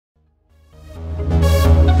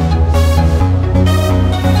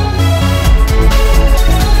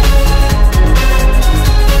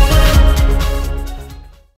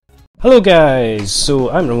Hello guys, so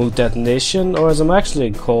I'm Remote Detonation, or as I'm actually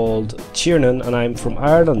called, Tiernan, and I'm from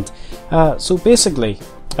Ireland. So basically,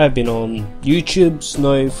 I've been on YouTube's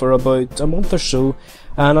now for about a month or so,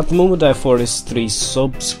 and at the moment I have 43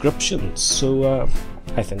 subscriptions, so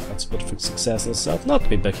I think that's a bit of a success in itself. Not to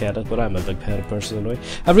be big-headed, but I'm a big-headed person anyway.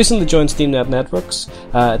 I've recently joined SteamNet networks.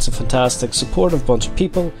 It's a fantastic, supportive bunch of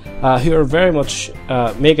people who are very much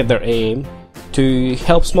making their aim to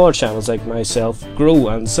help smaller channels like myself grow,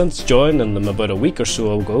 and since joining them about a week or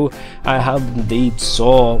so ago, I have indeed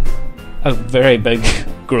saw a very big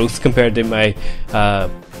growth compared to my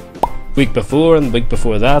week before and the week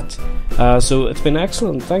before that. So it's been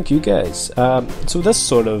excellent, thank you guys. So this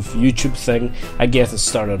sort of YouTube thing, I guess, it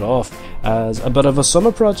started off as a bit of a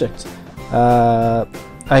summer project. I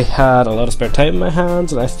had a lot of spare time in my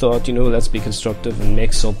hands, and I thought, you know, let's be constructive and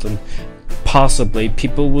make something possibly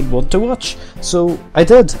people would want to watch. So I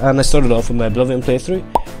did, and I started off with my Oblivion playthrough,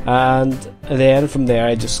 and then from there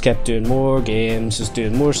I just kept doing more games, just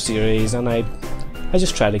doing more series, and I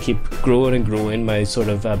just try to keep growing and growing my sort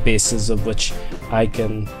of basis of which I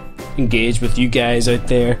can engage with you guys out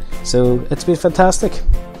there. So it's been fantastic.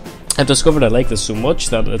 I've discovered I like this so much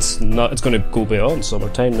that it's going to go beyond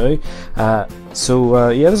summertime now. Yeah, this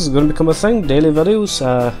is going to become a thing, daily videos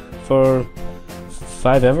for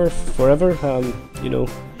forever. You know,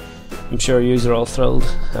 I'm sure you are all thrilled.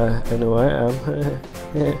 I know I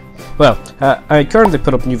am. Well, I currently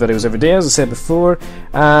put up new videos every day, as I said before,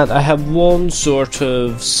 and I have one sort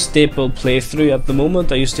of staple playthrough at the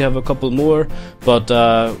moment. I used to have a couple more, but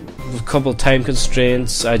with a couple of time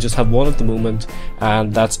constraints, I just have one at the moment,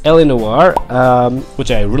 and that's Ellie Noir, which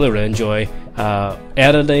I really enjoy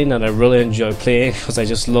editing, and I really enjoy playing because I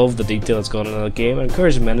just love the detail that's gone into the game. I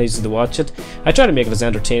encourage many to watch it. I try to make it as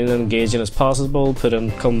entertaining and engaging as possible, put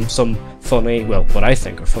in some funny, well, what I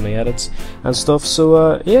think are funny edits and stuff.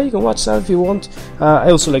 So yeah, you can watch that if you want.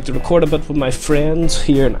 I also like to record a bit with my friends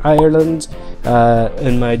here in Ireland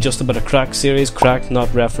in my Just a Bit of Crack series. Crack not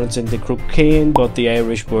referencing the cocaine, but the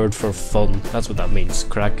Irish word for fun. That's what that means.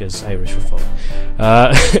 Crack is Irish for fun,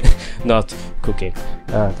 not cocaine.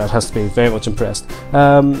 That has to be very much impressed.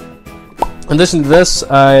 In addition to this,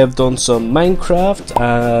 I have done some Minecraft,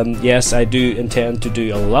 and yes, I do intend to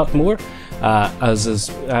do a lot more. A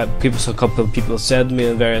couple of people said to me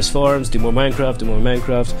in various forums, do more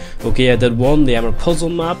Minecraft. Okay, I did one, the Emerald puzzle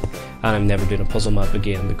map, and I'm never doing a puzzle map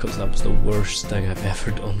again because that was the worst thing I've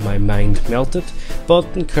ever done. My mind melted. But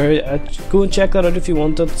go and check that out if you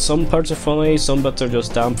want it. Some parts are funny, some bits are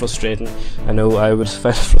just damn frustrating. I know I would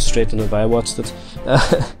find it frustrating if I watched it.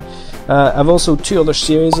 I've also two other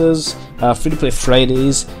series, Free-to-Play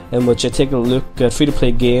Fridays, in which I take a look at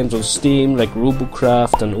free-to-play games on Steam like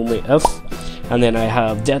Robocraft and Only If. And then I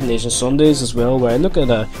have Detonation Sundays as well, where I look at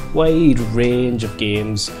a wide range of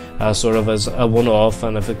games sort of as a one-off,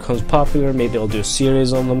 and if it becomes popular, maybe I'll do a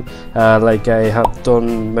series on them. Like I have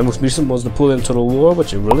done, my most recent was Napoleon Total War,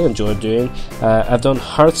 which I really enjoyed doing. I've done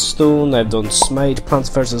Hearthstone, I've done Smite, Plants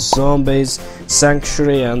vs Zombies,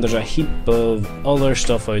 Sanctuary, and there's a heap of other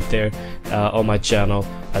stuff out there on my channel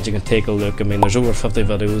that you can take a look. I mean, there's over 50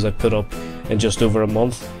 videos I put up in just over a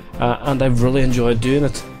month, and I've really enjoyed doing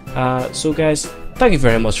it. So guys, thank you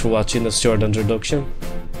very much for watching this short introduction.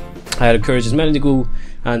 I'd encourage as many to go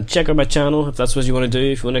and check out my channel if that's what you want to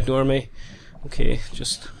do. If you want to ignore me, okay,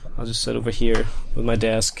 I'll just sit over here with my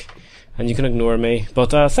desk and you can ignore me.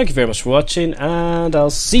 But thank you very much for watching, and I'll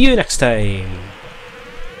see you next time.